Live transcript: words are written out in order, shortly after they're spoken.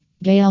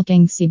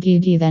Galking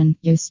CBD, then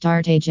you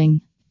start aging.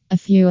 A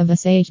few of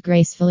us age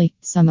gracefully,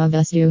 some of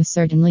us do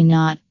certainly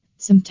not.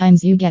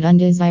 Sometimes you get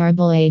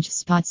undesirable age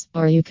spots,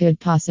 or you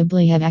could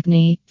possibly have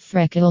acne,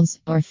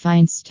 freckles, or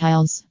fine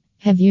styles.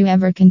 Have you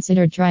ever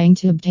considered trying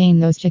to obtain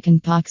those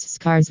chickenpox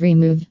scars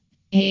removed?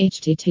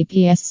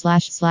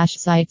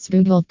 https://sites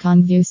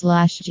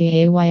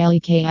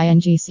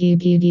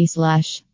google.com/gaylekingcbd/